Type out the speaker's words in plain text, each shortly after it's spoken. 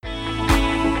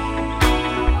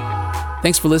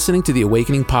Thanks for listening to the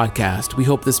Awakening Podcast. We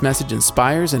hope this message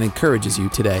inspires and encourages you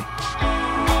today.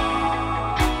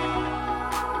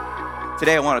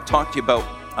 Today I want to talk to you about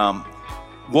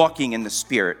walking in the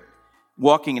Spirit.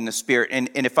 Walking in the Spirit.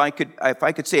 And if I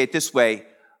could say it this way,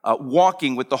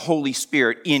 walking with the Holy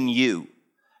Spirit in you.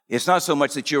 It's not so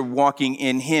much that you're walking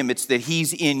in Him, it's that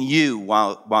He's in you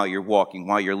while you're walking,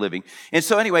 while you're living. And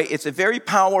so anyway, it's a very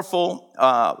powerful,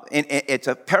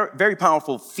 very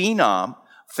powerful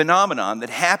phenomenon that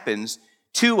happens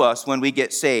to us when we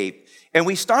get saved. And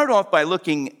we start off by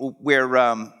looking where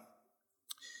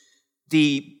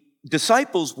the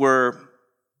disciples were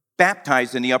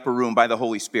baptized in the upper room by the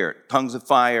Holy Spirit. Tongues of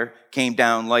fire came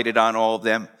down, lighted on all of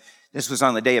them. This was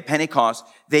on the day of Pentecost.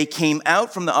 They came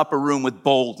out from the upper room with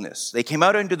boldness. They came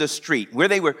out into the street where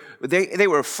they were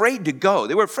afraid to go.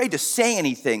 They were afraid to say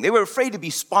anything. They were afraid to be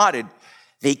spotted.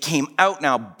 They came out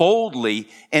now boldly,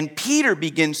 and Peter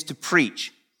begins to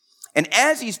preach. And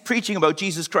as he's preaching about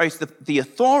Jesus Christ, the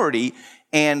authority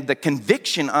and the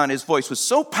conviction on his voice was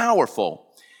so powerful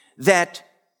that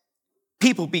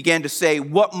people began to say,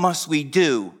 "What must we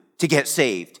do to get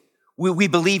saved? We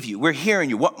believe you. We're hearing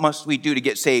you. What must we do to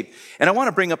get saved?" And I want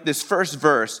to bring up this first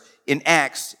verse in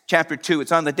Acts chapter 2.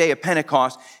 It's on the day of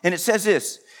Pentecost. And it says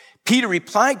this: Peter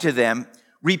replied to them,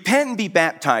 "Repent and be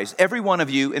baptized, every one of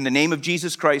you, in the name of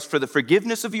Jesus Christ for the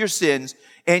forgiveness of your sins,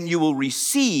 and you will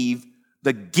receive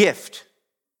the gift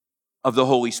of the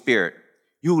Holy Spirit."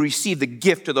 You will receive the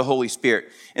gift of the Holy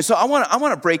Spirit. And so I want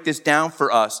to break this down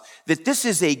for us, that this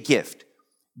is a gift.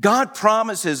 God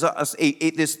promises us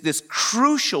this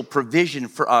crucial provision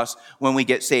for us when we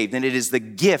get saved, and it is the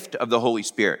gift of the Holy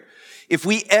Spirit. If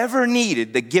we ever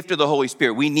needed the gift of the Holy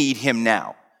Spirit, we need Him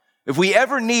now. If we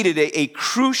ever needed a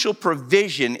crucial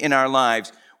provision in our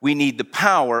lives, we need the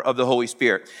power of the Holy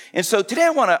Spirit. And so today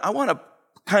I want to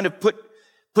kind of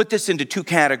put this into two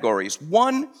categories.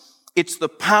 One, it's the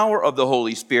power of the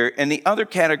Holy Spirit, and the other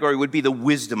category would be the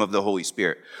wisdom of the Holy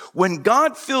Spirit. When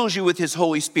God fills you with His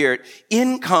Holy Spirit,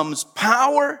 in comes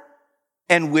power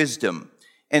and wisdom.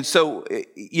 And so,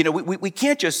 we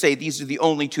can't just say these are the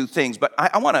only two things, but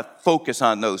I want to focus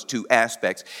on those two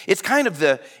aspects. It's kind of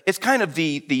the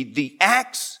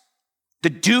acts, the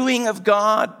doing of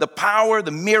God, the power,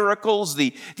 the miracles,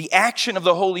 the action of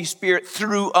the Holy Spirit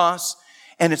through us,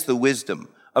 and it's the wisdom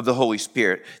of the Holy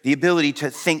Spirit, the ability to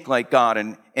think like God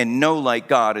and know like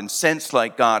God and sense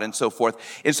like God and so forth.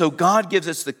 And so God gives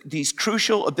us these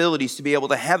crucial abilities to be able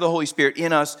to have the Holy Spirit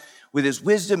in us with His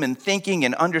wisdom and thinking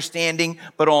and understanding,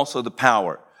 but also the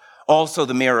power, also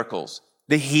the miracles,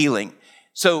 the healing.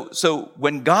 So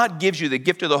when God gives you the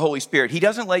gift of the Holy Spirit, He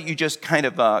doesn't let you just kind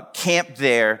of camp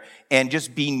there and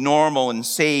just be normal and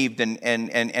saved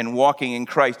and walking in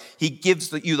Christ. He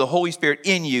gives you the Holy Spirit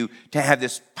in you to have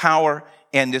this power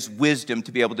and this wisdom to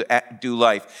be able to do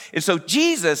life. And so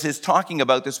Jesus is talking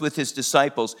about this with His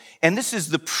disciples, and this is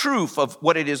the proof of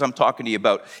what it is I'm talking to you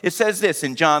about. It says this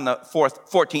in John, the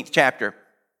 14th chapter.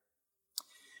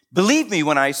 "Believe me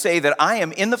when I say that I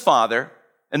am in the Father,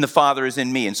 and the Father is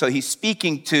in me." And so He's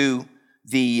speaking to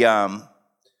the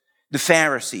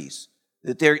Pharisees.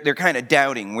 That they're kind of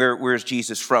doubting, where's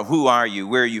Jesus from? Who are you?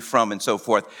 Where are you from? And so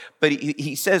forth. But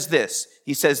he says this,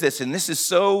 and this is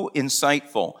so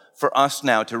insightful for us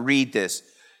now to read this.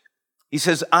 He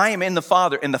says, "I am in the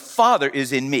Father, and the Father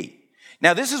is in me."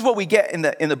 Now, this is what we get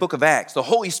in the book of Acts. The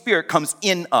Holy Spirit comes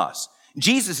in us.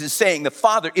 Jesus is saying, the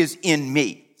Father is in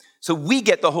me. So we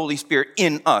get the Holy Spirit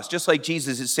in us, just like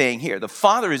Jesus is saying here. The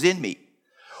Father is in me.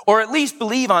 Or at least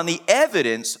believe on the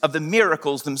evidence of the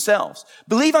miracles themselves.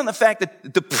 Believe on the fact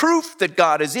that the proof that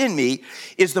God is in me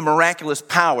is the miraculous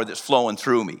power that's flowing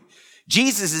through me.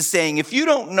 Jesus is saying, if you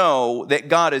don't know that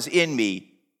God is in me,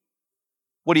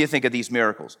 what do you think of these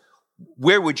miracles?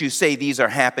 Where would you say these are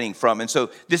happening from? And so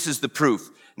this is the proof.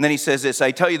 And then He says this: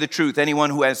 "I tell you the truth, anyone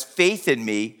who has faith in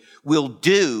me will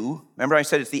do," remember I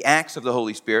said it's the acts of the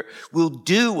Holy Spirit, "will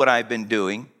do what I've been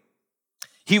doing.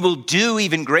 He will do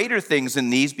even greater things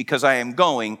than these because I am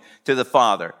going to the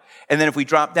Father." And then if we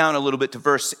drop down a little bit to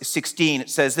verse 16, it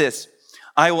says this: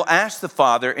 "I will ask the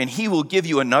Father, and He will give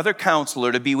you another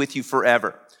counselor to be with you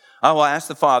forever." I will ask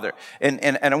the Father.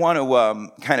 And I want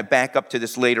to kind of back up to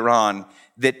this later on,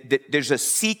 that there's a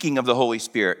seeking of the Holy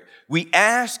Spirit. We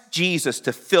ask Jesus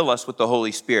to fill us with the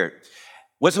Holy Spirit.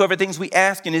 "Whatsoever things we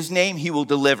ask in His name, He will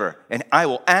deliver. And I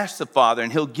will ask the Father,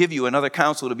 and He'll give you another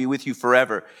counselor to be with you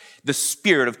forever, the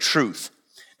Spirit of truth."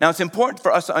 Now, it's important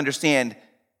for us to understand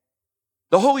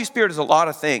the Holy Spirit is a lot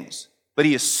of things, but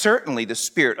He is certainly the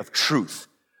Spirit of truth.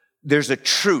 There's a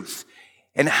truth.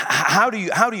 And how do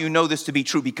you know this to be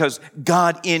true? Because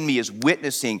God in me is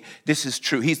witnessing this is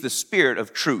true. He's the Spirit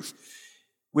of truth.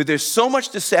 where there's so much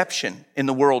deception in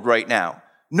the world right now.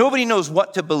 Nobody knows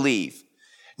what to believe.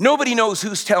 Nobody knows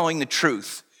who's telling the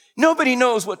truth. Nobody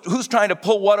knows who's trying to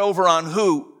pull what over on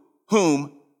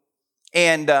whom.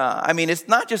 And it's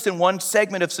not just in one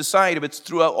segment of society, but it's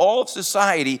throughout all of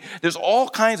society. There's all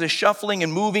kinds of shuffling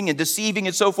and moving and deceiving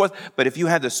and so forth. But if you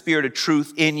have the Spirit of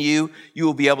truth in you, you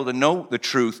will be able to know the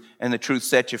truth, and the truth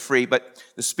sets you free. But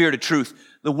the Spirit of truth,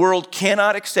 the world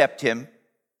cannot accept him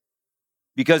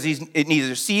because it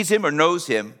neither sees him or knows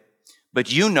him,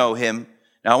 but you know him.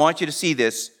 Now I want you to see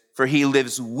this, for he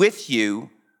lives with you,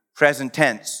 present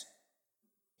tense,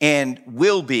 and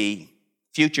will be,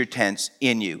 future tense,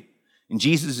 in you. And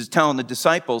Jesus is telling the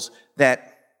disciples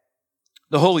that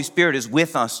the Holy Spirit is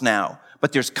with us now,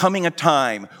 but there's coming a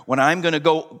time when I'm going to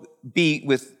go be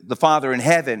with the Father in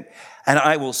heaven, and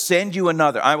I will send you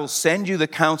another. I will send you the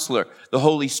Counselor, the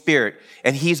Holy Spirit,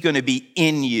 and he's going to be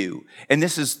in you. And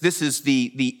this is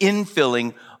the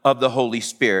infilling of the Holy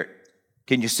Spirit.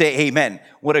 Can you say amen?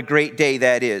 What a great day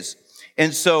that is.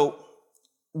 And so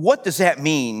what does that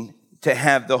mean to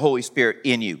have the Holy Spirit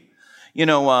in you? You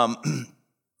know,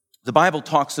 the Bible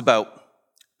talks about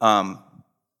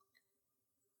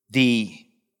the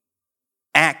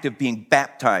act of being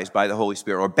baptized by the Holy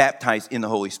Spirit, or baptized in the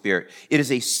Holy Spirit. It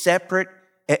is a separate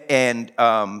and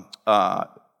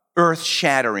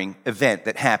earth-shattering event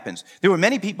that happens. There were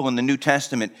many people in the New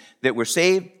Testament that were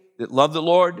saved, that loved the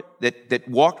Lord, that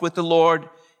walked with the Lord,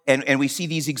 and we see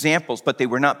these examples, but they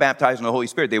were not baptized in the Holy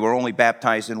Spirit. They were only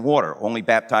baptized in water, only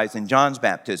baptized in John's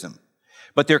baptism.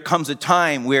 But there comes a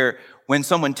time where when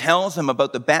someone tells them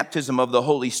about the baptism of the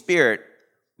Holy Spirit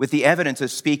with the evidence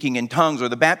of speaking in tongues, or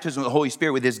the baptism of the Holy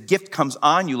Spirit with his gift comes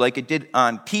on you like it did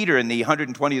on Peter and the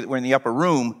 120 that were in the upper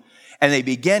room, and they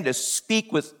began to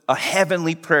speak with a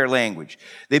heavenly prayer language.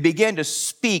 They began to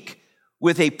speak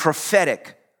with a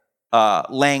prophetic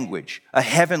language, a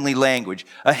heavenly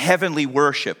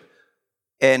worship,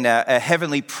 and a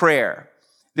heavenly prayer.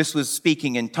 This was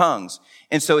speaking in tongues.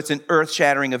 And so it's an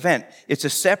earth-shattering event. It's a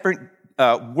separate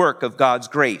work of God's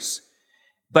grace,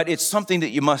 but it's something that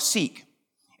you must seek.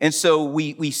 And so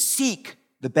we seek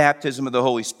the baptism of the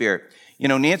Holy Spirit. You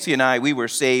know, Nancy and I, we were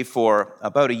saved for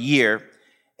about a year,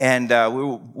 and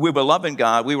we were loving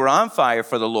God. We were on fire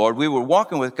for the Lord. We were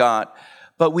walking with God,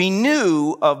 but we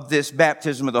knew of this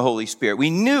baptism of the Holy Spirit.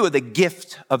 We knew of the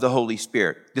gift of the Holy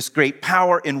Spirit, this great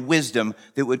power and wisdom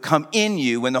that would come in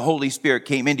you when the Holy Spirit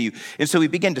came into you. And so we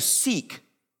began to seek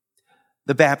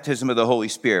the baptism of the Holy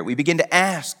Spirit. We begin to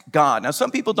ask God. Now,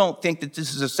 some people don't think that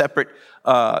this is a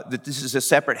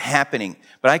separate happening,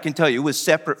 but I can tell you it was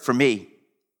separate for me.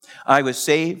 I was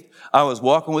saved. I was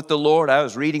walking with the Lord. I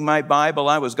was reading my Bible.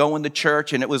 I was going to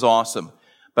church, and it was awesome.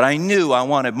 But I knew I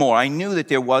wanted more. I knew that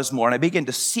there was more, and I began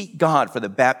to seek God for the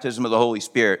baptism of the Holy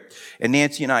Spirit. And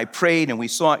Nancy and I prayed, and we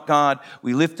sought God.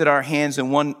 We lifted our hands in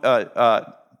one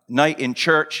night in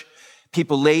church.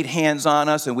 People laid hands on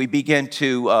us, and we began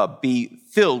to be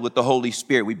filled with the Holy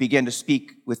Spirit. We began to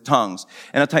speak with tongues.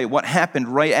 And I'll tell you what happened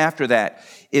right after that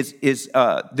is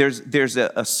there's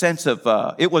a sense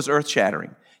of, it was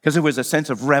earth-shattering, because there was a sense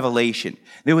of revelation.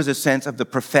 There was a sense of the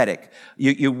prophetic.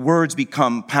 Your words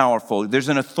become powerful. There's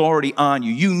an authority on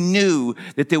you. You knew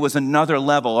that there was another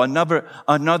level, another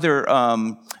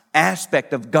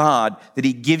aspect of God that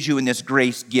he gives you in this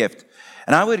grace gift.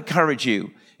 And I would encourage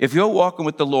you, if you're walking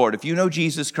with the Lord, if you know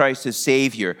Jesus Christ as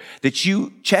Savior, that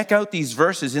you check out these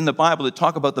verses in the Bible that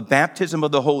talk about the baptism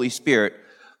of the Holy Spirit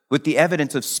with the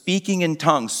evidence of speaking in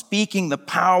tongues, speaking the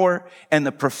power and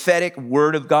the prophetic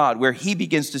word of God, where he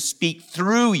begins to speak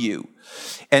through you.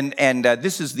 And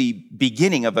this is the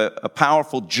beginning of a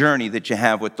powerful journey that you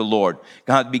have with the Lord.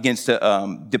 God begins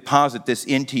to deposit this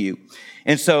into you.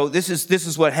 And so this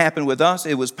is what happened with us.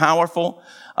 It was powerful.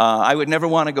 I would never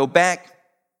want to go back.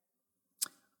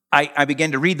 I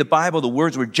began to read the Bible. The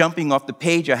words were jumping off the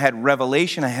page. I had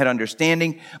revelation. I had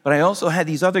understanding. But I also had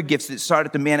these other gifts that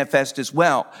started to manifest as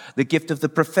well. The gift of the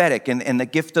prophetic and the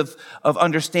gift of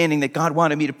understanding that God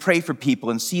wanted me to pray for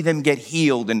people and see them get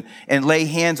healed and lay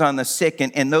hands on the sick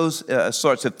and those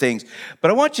sorts of things.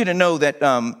 But I want you to know that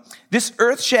this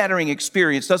earth-shattering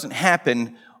experience doesn't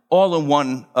happen all in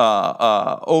one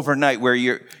overnight, where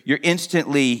you're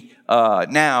instantly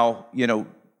now,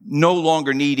 no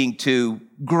longer needing to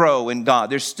grow in God.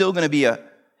 There's still going to be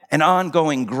an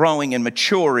ongoing growing and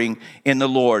maturing in the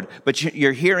Lord. But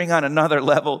you're hearing on another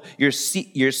level. You're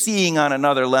seeing on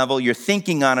another level. You're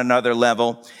thinking on another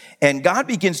level. And God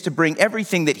begins to bring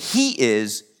everything that he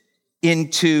is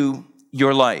into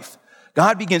your life.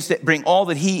 God begins to bring all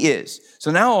that he is.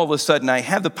 So now all of a sudden I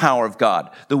have the power of God,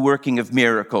 the working of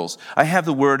miracles. I have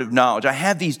the word of knowledge. I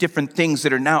have these different things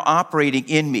that are now operating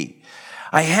in me.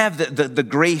 I have the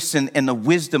grace and the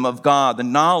wisdom of God, the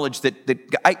knowledge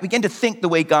that I begin to think the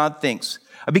way God thinks.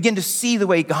 I begin to see the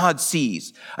way God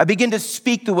sees. I begin to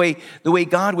speak the way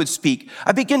God would speak.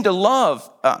 I begin to love,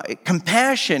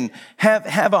 compassion,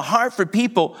 have a heart for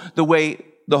people the way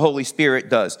the Holy Spirit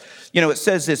does. It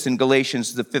says this in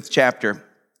Galatians, the 5th chapter,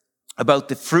 about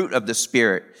the fruit of the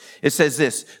Spirit. It says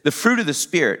this: the fruit of the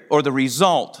Spirit, or the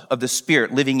result of the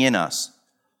Spirit living in us,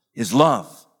 is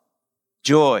love,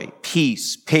 joy,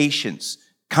 peace, patience,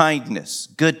 kindness,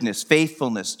 goodness,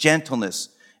 faithfulness, gentleness,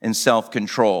 and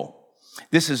self-control.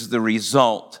 This is the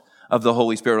result of the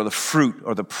Holy Spirit, or the fruit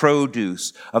or the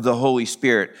produce of the Holy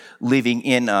Spirit living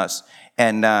in us.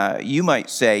 And you might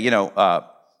say,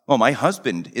 well, my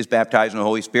husband is baptized in the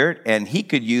Holy Spirit, and he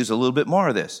could use a little bit more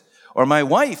of this. Or my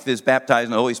wife is baptized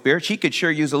in the Holy Spirit. She could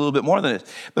sure use a little bit more than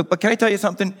this. But can I tell you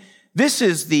something? This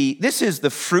is the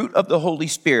fruit of the Holy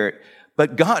Spirit,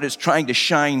 but God is trying to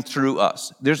shine through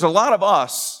us. There's a lot of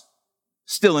us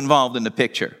still involved in the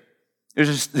picture.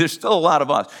 There's still a lot of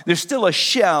us. There's still a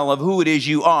shell of who it is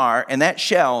you are, and that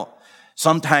shell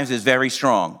sometimes is very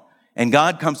strong. And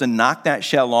God comes to knock that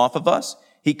shell off of us.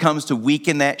 He comes to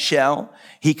weaken that shell.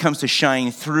 He comes to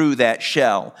shine through that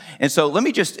shell. And so let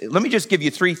me just give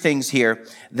you 3 things here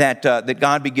that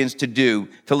God begins to do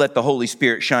to let the Holy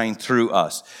Spirit shine through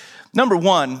us. Number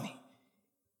 1,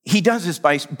 he does this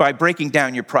by breaking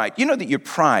down your pride. You know that your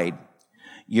pride,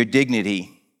 your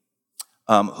dignity,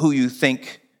 who you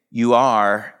think you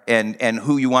are and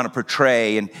who you want to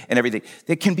portray and everything,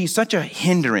 that can be such a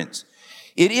hindrance.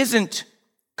 It isn't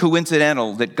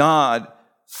coincidental that God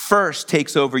first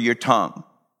takes over your tongue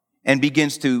and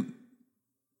begins to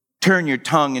turn your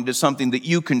tongue into something that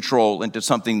you control, into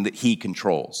something that he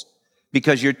controls.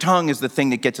 Because your tongue is the thing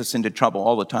that gets us into trouble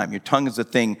all the time. Your tongue is the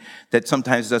thing that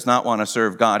sometimes does not want to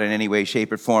serve God in any way,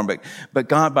 shape, or form. But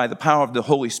God, by the power of the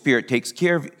Holy Spirit, takes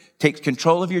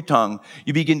control of your tongue.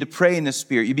 You begin to pray in the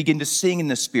Spirit. You begin to sing in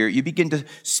the Spirit. You begin to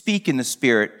speak in the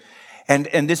Spirit.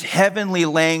 And this heavenly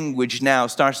language now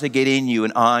starts to get in you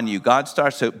and on you. God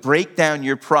starts to break down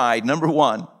your pride, number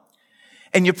 1.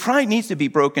 And your pride needs to be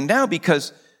broken down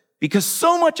because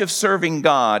so much of serving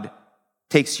God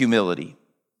takes humility.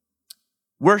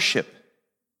 Worship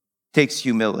takes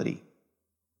humility.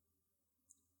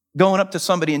 Going up to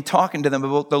somebody and talking to them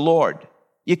about the Lord.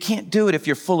 You can't do it if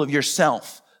you're full of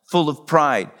yourself, full of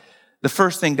pride. The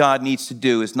first thing God needs to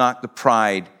do is knock the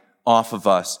pride off of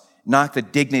us. Knock the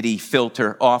dignity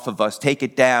filter off of us. Take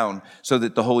it down so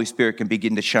that the Holy Spirit can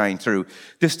begin to shine through.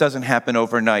 This doesn't happen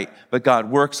overnight, but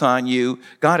God works on you.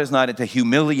 God is not into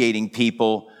humiliating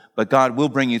people, but God will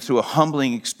bring you through a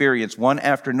humbling experience, one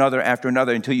after another,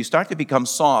 until you start to become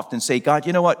soft and say, God,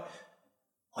 you know what?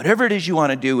 Whatever it is you want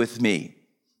to do with me,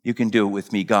 you can do it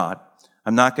with me, God.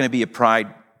 I'm not going to be a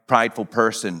prideful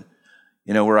person,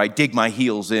 where I dig my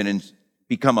heels in and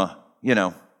become a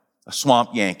swamp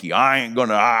Yankee. I ain't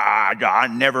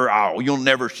gonna, you'll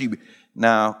never see me.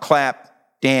 Now, clap,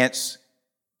 dance,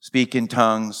 speak in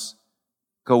tongues,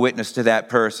 go witness to that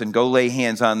person, go lay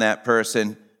hands on that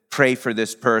person, pray for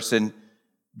this person.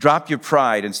 Drop your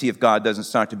pride and see if God doesn't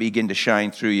start to begin to shine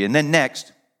through you. And then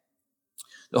next,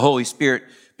 the Holy Spirit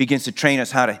begins to train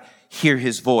us how to hear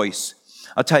his voice.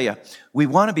 I'll tell you, we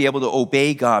want to be able to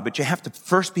obey God, but you have to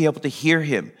first be able to hear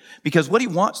him. Because what he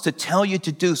wants to tell you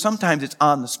to do, sometimes it's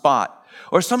on the spot.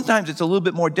 Or sometimes it's a little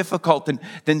bit more difficult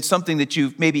than something that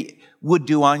you maybe would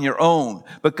do on your own.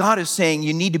 But God is saying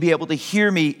you need to be able to hear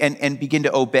me and begin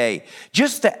to obey.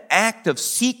 Just the act of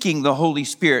seeking the Holy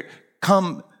Spirit,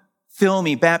 come, fill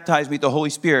me, baptize me with the Holy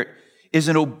Spirit, is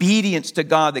an obedience to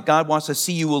God that God wants to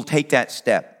see you will take that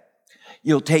step.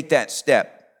 You'll take that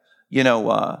step.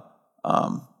 To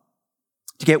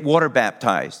get water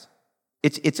baptized.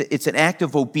 It's an act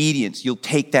of obedience. You'll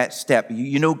take that step.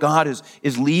 God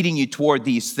is leading you toward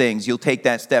these things. You'll take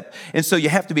that step. And so you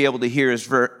have to be able to hear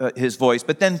his voice.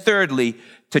 But then thirdly,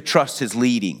 to trust his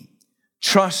leading.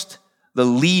 Trust the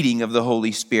leading of the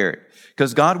Holy Spirit.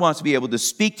 Because God wants to be able to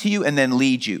speak to you and then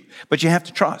lead you. But you have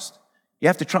to trust. You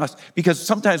have to trust. Because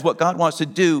sometimes what God wants to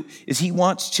do is he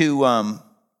wants to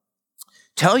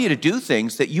tell you to do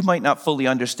things that you might not fully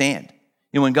understand.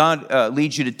 When God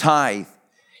leads you to tithe,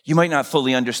 you might not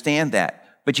fully understand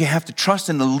that, but you have to trust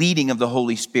in the leading of the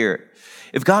Holy Spirit.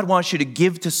 If God wants you to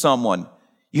give to someone,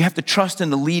 you have to trust in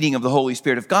the leading of the Holy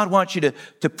Spirit. If God wants you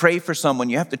to pray for someone,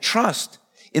 you have to trust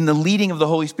in the leading of the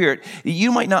Holy Spirit.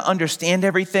 You might not understand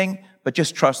everything, but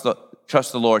just trust the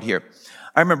Lord here.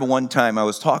 I remember one time I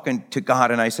was talking to God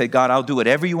and I said, God, I'll do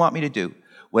whatever you want me to do.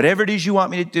 Whatever it is you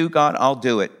want me to do, God, I'll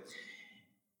do it.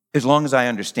 As long as I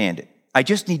understand it. I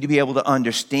just need to be able to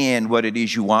understand what it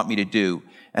is you want me to do.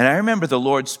 And I remember the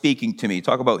Lord speaking to me.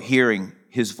 Talk about hearing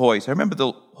his voice. I remember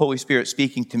the Holy Spirit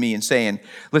speaking to me and saying,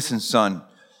 listen, son,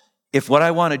 if what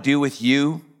I want to do with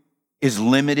you is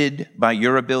limited by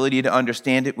your ability to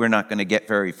understand it, we're not going to get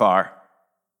very far.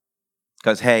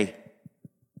 Because, hey,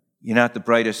 you're not the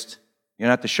brightest, you're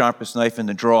not the sharpest knife in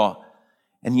the drawer.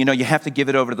 And, you have to give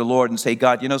it over to the Lord and say,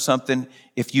 God, you know something?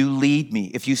 If you lead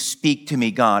me, if you speak to me,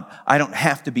 God, I don't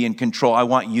have to be in control. I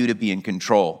want you to be in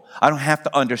control. I don't have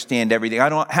to understand everything. I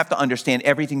don't have to understand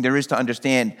everything there is to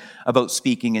understand about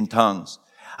speaking in tongues.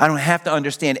 I don't have to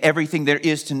understand everything there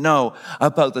is to know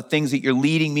about the things that you're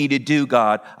leading me to do,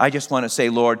 God. I just want to say,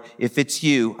 Lord, if it's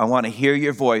you, I want to hear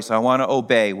your voice. I want to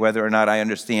obey. Whether or not I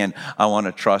understand, I want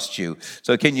to trust you.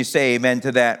 So can you say amen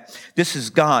to that? This is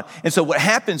God. And so what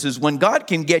happens is when God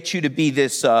can get you to be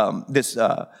this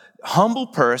humble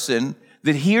person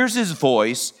that hears his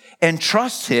voice and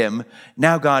trusts him,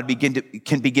 now God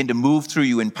can begin to move through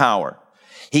you in power.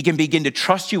 He can begin to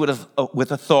trust you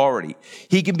with authority.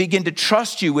 He can begin to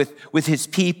trust you with his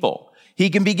people. He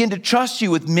can begin to trust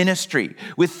you with ministry,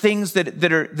 with things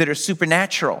that are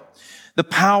supernatural. The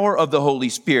power of the Holy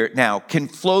Spirit now can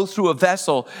flow through a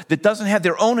vessel that doesn't have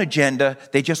their own agenda.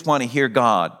 They just want to hear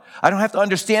God. I don't have to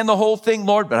understand the whole thing,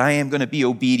 Lord, but I am going to be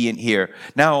obedient here.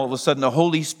 Now, all of a sudden, the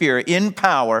Holy Spirit in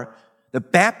power, the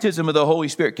baptism of the Holy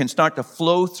Spirit can start to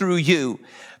flow through you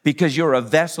because you're a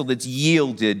vessel that's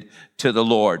yielded to the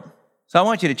Lord. So I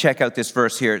want you to check out this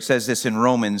verse here. It says this in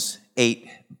Romans 8,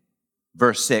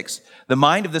 verse 6. The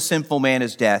mind of the sinful man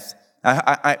is death.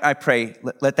 I pray,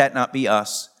 let that not be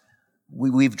us.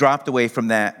 We've dropped away from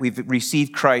that. We've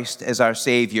received Christ as our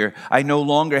Savior. I no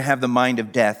longer have the mind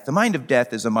of death. The mind of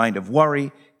death is a mind of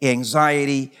worry,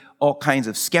 anxiety, all kinds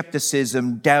of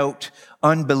skepticism, doubt,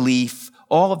 unbelief,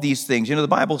 all of these things. The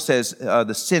Bible says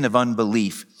the sin of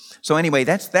unbelief. So anyway,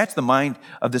 that's the mind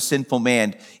of the sinful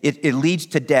man. It leads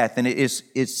to death, and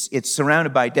it's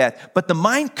surrounded by death. But the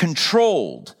mind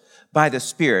controlled by the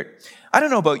Spirit. I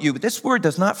don't know about you, but this word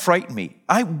does not frighten me.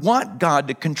 I want God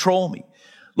to control me.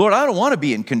 Lord, I don't want to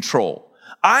be in control.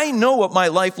 I know what my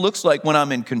life looks like when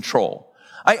I'm in control.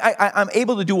 I'm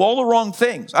able to do all the wrong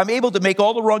things. I'm able to make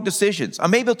all the wrong decisions.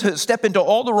 I'm able to step into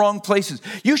all the wrong places.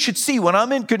 You should see when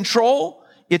I'm in control,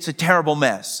 it's a terrible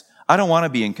mess. I don't want to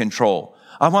be in control.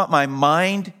 I want my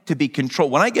mind to be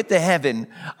controlled. When I get to heaven,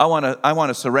 I want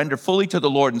to surrender fully to the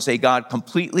Lord and say, God,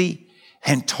 completely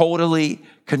and totally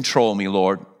control me,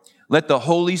 Lord. Let the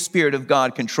Holy Spirit of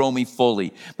God control me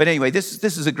fully. But anyway, this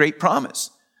is a great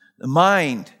promise. The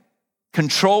mind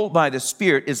controlled by the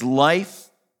Spirit is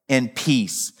life and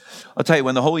peace. I'll tell you,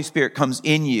 when the Holy Spirit comes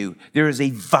in you, there is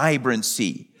a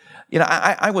vibrancy.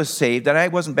 I was saved, and I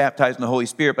wasn't baptized in the Holy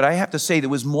Spirit, but I have to say there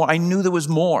was more. I knew there was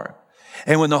more.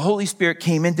 And when the Holy Spirit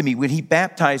came into me, when he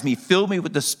baptized me, filled me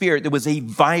with the Spirit, there was a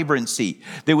vibrancy.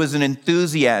 There was an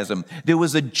enthusiasm. There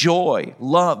was a joy,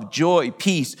 love, joy,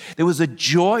 peace. There was a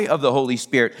joy of the Holy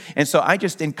Spirit. And so I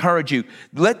just encourage you,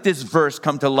 let this verse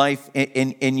come to life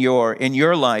in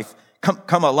your life,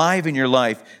 come alive in your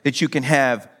life, that you can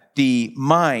have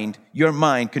your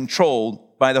mind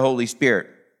controlled by the Holy Spirit.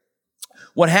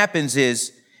 What happens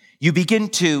is you begin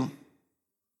to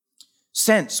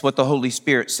sense what the Holy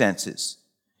Spirit senses.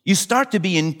 You start to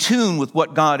be in tune with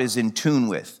what God is in tune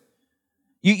with.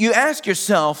 You ask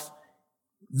yourself,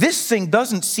 this thing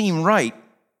doesn't seem right,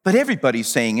 but everybody's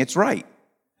saying it's right.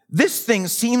 This thing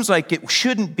seems like it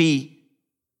shouldn't be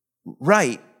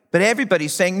right, but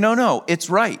everybody's saying, no, it's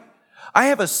right. I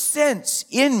have a sense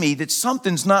in me that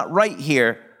something's not right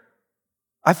here.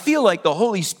 I feel like the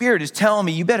Holy Spirit is telling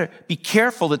me, you better be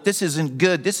careful that this isn't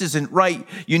good, this isn't right.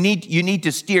 You need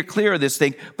to steer clear of this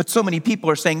thing. But so many people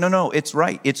are saying, no, it's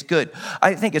right, it's good.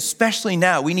 I think especially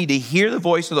now, we need to hear the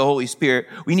voice of the Holy Spirit.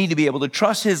 We need to be able to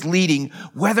trust his leading,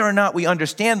 whether or not we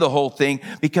understand the whole thing,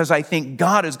 because I think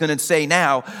God is going to say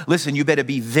now, listen, you better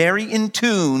be very in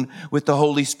tune with the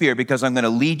Holy Spirit, because I'm going to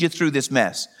lead you through this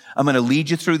mess. I'm going to lead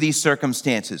you through these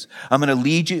circumstances. I'm going to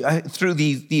lead you through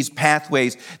these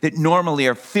pathways that normally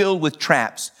are filled with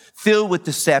traps, filled with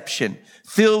deception,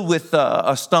 filled with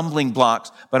stumbling blocks,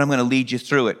 but I'm going to lead you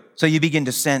through it. So you begin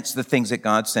to sense the things that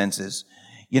God senses.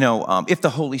 If the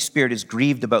Holy Spirit is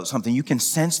grieved about something, you can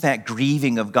sense that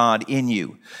grieving of God in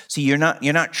you. See, you're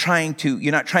not trying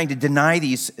to deny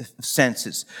these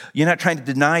senses. You're not trying to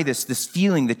deny this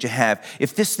feeling that you have.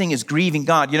 If this thing is grieving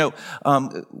God,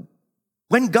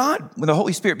 when the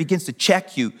Holy Spirit begins to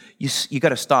check you got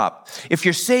to stop. If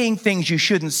you're saying things you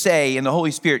shouldn't say and the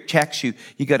Holy Spirit checks you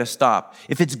got to stop.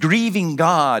 If it's grieving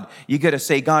God, you got to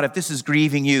say, God, if this is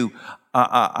grieving you,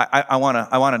 I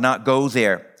want to not go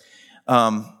there.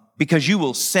 because you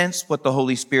will sense what the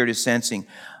Holy Spirit is sensing.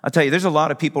 I'll tell you, there's a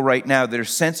lot of people right now that are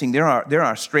sensing there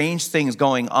are strange things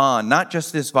going on, not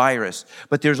just this virus,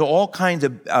 but there's all kinds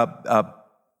of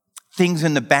things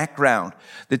in the background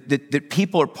that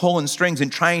people are pulling strings and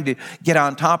trying to get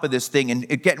on top of this thing and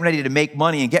getting ready to make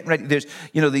money and getting ready. There's,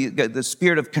 the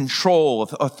spirit of control,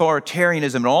 of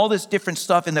authoritarianism, and all this different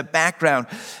stuff in the background.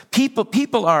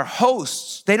 People are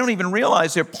hosts. They don't even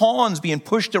realize they're pawns being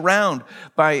pushed around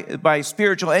by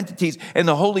spiritual entities. And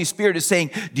the Holy Spirit is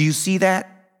saying, do you see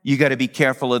that? You got to be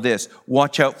careful of this.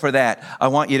 Watch out for that. I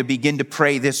want you to begin to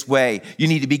pray this way. You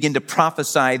need to begin to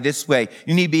prophesy this way.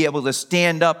 You need to be able to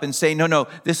stand up and say, no,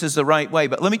 this is the right way.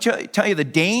 But let me tell you, the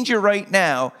danger right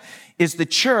now is the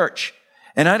church.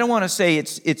 And I don't want to say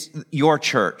it's your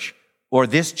church or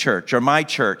this church or my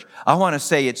church. I want to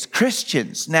say it's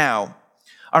Christians now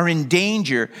are in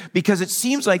danger because it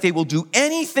seems like they will do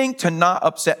anything to not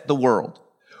upset the world.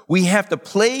 We have to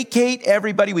placate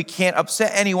everybody. We can't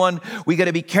upset anyone. We got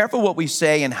to be careful what we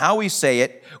say and how we say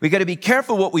it. We got to be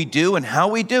careful what we do and how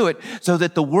we do it so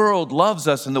that the world loves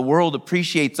us and the world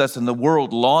appreciates us and the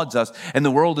world lauds us and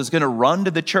the world is going to run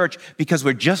to the church because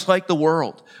we're just like the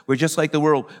world. We're just like the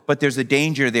world, but there's a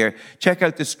danger there. Check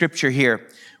out the scripture here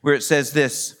where it says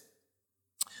this: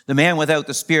 the man without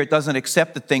the Spirit doesn't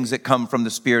accept the things that come from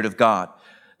the Spirit of God.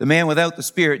 The man without the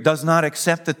Spirit does not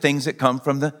accept the things that come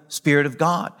from the Spirit of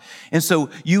God. And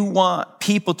so you want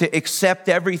people to accept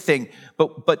everything,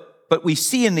 but we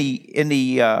see in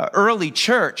the early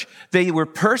church, they were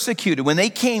persecuted. When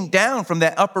they came down from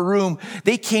that upper room,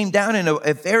 they came down in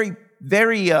a very,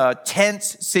 very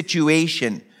tense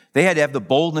situation. They had to have the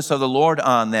boldness of the Lord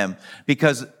on them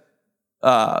because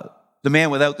the man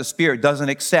without the Spirit doesn't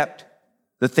accept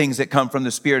the things that come from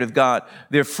the Spirit of God.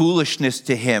 They're foolishness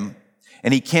to him.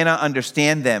 And he cannot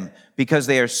understand them because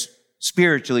they are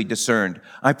spiritually discerned.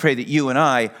 I pray that you and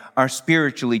I are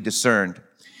spiritually discerned.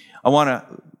 I want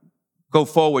to go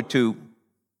forward to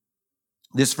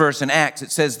this verse in Acts.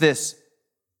 It says this: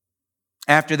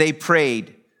 after they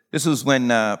prayed, this was when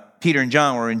Peter and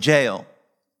John were in jail,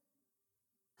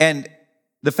 and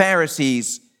the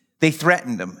Pharisees, they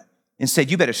threatened them and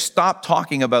said, you better stop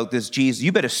talking about this Jesus.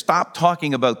 You better stop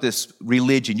talking about this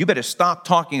religion. You better stop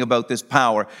talking about this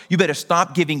power. You better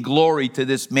stop giving glory to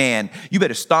this man. You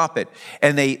better stop it.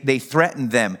 And they threatened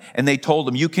them and they told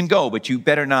them, you can go, but you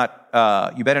better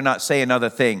not say another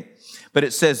thing. But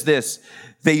it says this: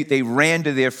 they ran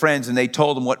to their friends and they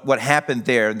told them what happened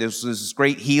there. And there was this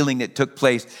great healing that took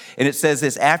place. And it says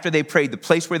this: after they prayed, the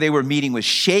place where they were meeting was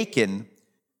shaken,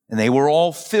 and they were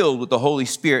all filled with the Holy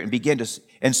Spirit and began to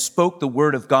and spoke the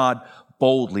word of God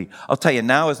boldly. I'll tell you,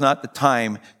 now is not the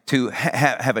time to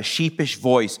have a sheepish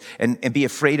voice and be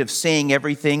afraid of saying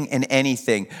everything and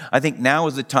anything. I think now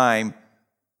is the time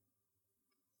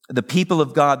the people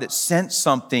of God that sense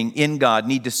something in God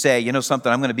need to say, you know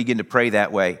something, I'm going to begin to pray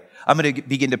that way. I'm going to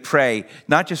begin to pray,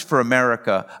 not just for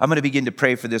America. I'm going to begin to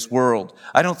pray for this world.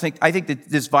 I think that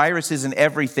this virus isn't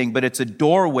everything, but it's a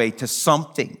doorway to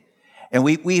something. And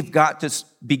we've got to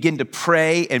begin to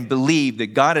pray and believe that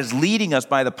God is leading us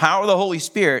by the power of the Holy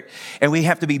Spirit. And we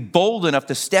have to be bold enough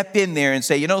to step in there and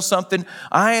say, you know something,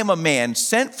 I am a man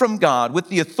sent from God with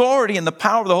the authority and the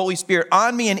power of the Holy Spirit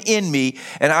on me and in me.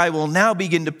 And I will now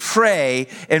begin to pray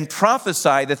and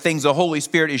prophesy the things the Holy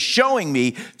Spirit is showing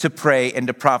me to pray and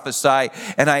to prophesy.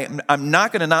 And I'm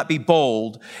not going to not be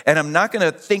bold. And I'm not going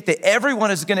to think that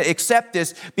everyone is going to accept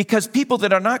this, because people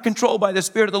that are not controlled by the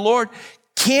Spirit of the Lord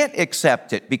can't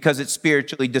accept it because it's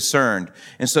spiritually discerned.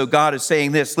 And so God is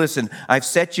saying this: listen, I've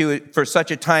set you for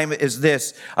such a time as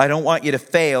this. I don't want you to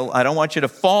fail. I don't want you to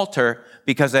falter,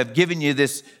 because I've given you the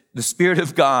Spirit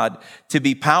of God to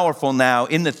be powerful now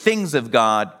in the things of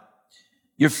God.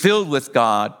 You're filled with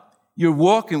God. You're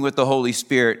walking with the Holy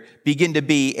Spirit. Begin to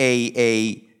be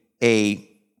an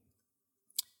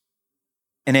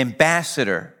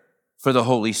ambassador for the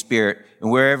Holy Spirit in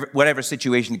whatever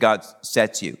situation God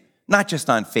sets you. Not just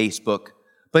on Facebook,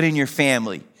 but in your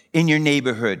family, in your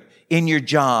neighborhood, in your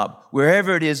job,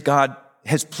 wherever it is God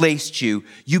has placed you,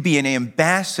 you be an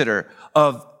ambassador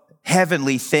of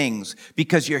heavenly things,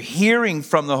 because you're hearing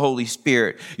from the Holy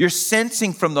Spirit. You're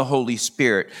sensing from the Holy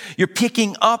Spirit. You're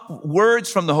picking up words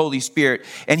from the Holy Spirit,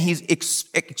 and He's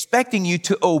expecting you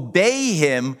to obey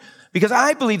Him. Because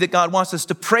I believe that God wants us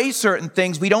to pray certain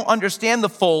things. We don't understand the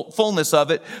fullness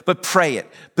of it, but pray it.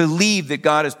 Believe that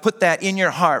God has put that in your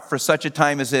heart for such a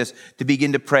time as this, to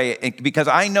begin to pray it. Because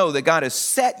I know that God has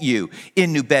set you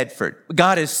in New Bedford.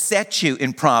 God has set you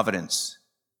in Providence.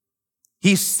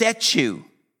 He set you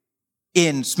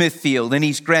in Smithfield, in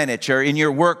East Greenwich, or in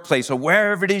your workplace, or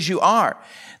wherever it is you are.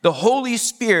 The Holy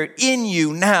Spirit in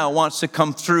you now wants to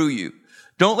come through you.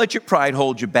 Don't let your pride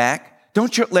hold you back.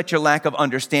 Don't let your lack of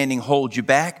understanding hold you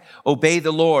back. Obey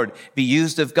the Lord. Be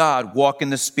used of God. Walk in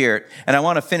the Spirit. And I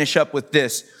want to finish up with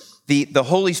this. The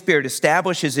Holy Spirit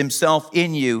establishes himself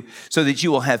in you so that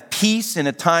you will have peace in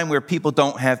a time where people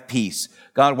don't have peace.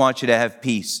 God wants you to have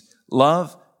peace.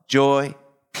 Love, joy,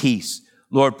 peace.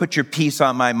 Lord, put your peace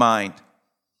on my mind.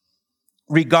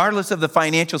 Regardless of the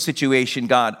financial situation,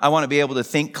 God, I want to be able to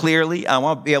think clearly. I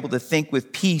want to be able to think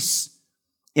with peace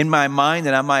in my mind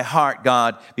and on my heart,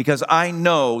 God, because I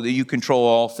know that you control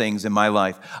all things in my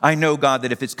life. I know, God,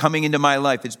 that if it's coming into my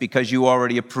life, it's because you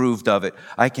already approved of it.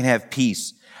 I can have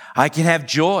peace. I can have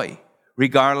joy,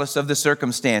 regardless of the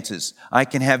circumstances. I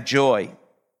can have joy.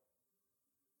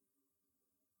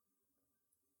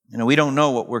 You know, we don't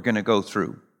know what we're going to go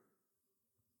through.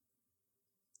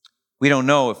 We don't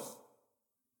know if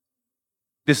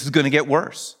this is going to get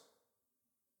worse.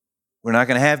 We're not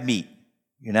going to have meat.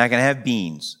 You're not going to have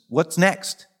beans. What's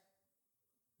next?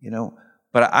 You know,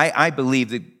 but I believe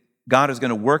that God is going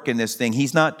to work in this thing.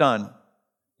 He's not done.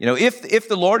 You know, if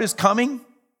the Lord is coming,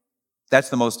 that's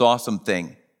the most awesome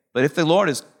thing. But if the Lord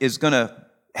is going to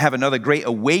have another great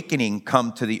awakening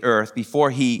come to the earth before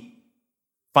he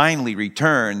finally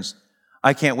returns,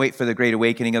 I can't wait for the great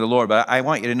awakening of the Lord. But I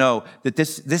want you to know that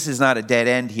this is not a dead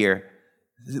end here.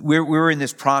 We're in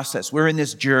this process. We're in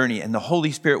this journey, and the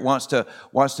Holy Spirit wants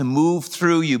to move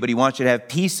through you, but he wants you to have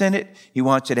peace in it. He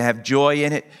wants you to have joy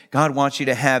in it. God wants you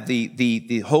to have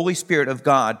the Holy Spirit of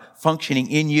God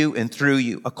functioning in you and through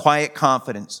you, a quiet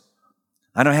confidence.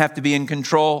 I don't have to be in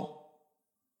control.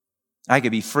 I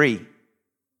could be free.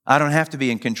 I don't have to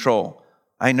be in control.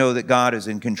 I know that God is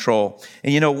in control.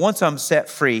 And you know, once I'm set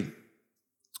free,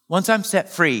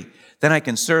 then I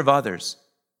can serve others.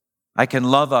 I can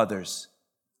love others.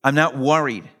 I'm not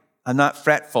worried. I'm not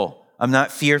fretful. I'm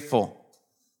not fearful.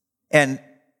 And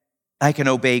I can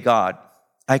obey God.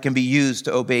 I can be used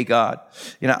to obey God.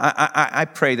 You know, I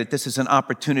pray that this is an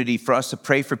opportunity for us to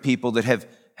pray for people that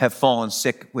have fallen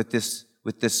sick with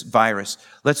this virus.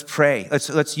 Let's pray.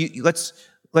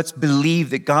 Let's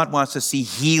believe that God wants to see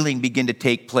healing begin to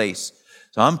take place.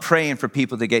 So I'm praying for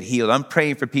people to get healed. I'm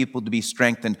praying for people to be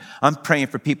strengthened. I'm praying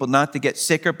for people not to get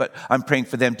sicker, but I'm praying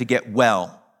for them to get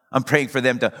well. I'm praying for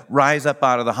them to rise up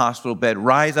out of the hospital bed,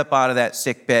 rise up out of that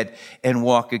sick bed and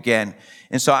walk again.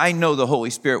 And so I know the Holy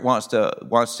Spirit wants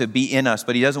to be in us,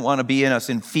 but he doesn't want to be in us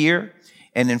in fear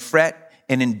and in fret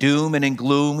and in doom and in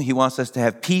gloom. He wants us to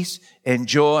have peace and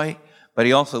joy, but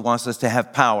he also wants us to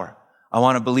have power. I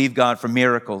want to believe God for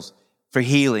miracles, for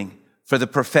healing, for the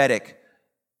prophetic,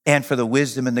 and for the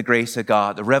wisdom and the grace of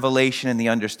God, the revelation and the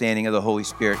understanding of the Holy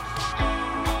Spirit.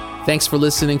 Thanks for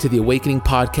listening to the Awakening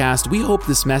Podcast. We hope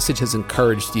this message has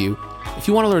encouraged you. If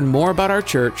you want to learn more about our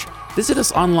church, visit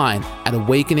us online at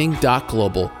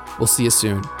awakening.global. We'll see you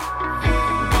soon.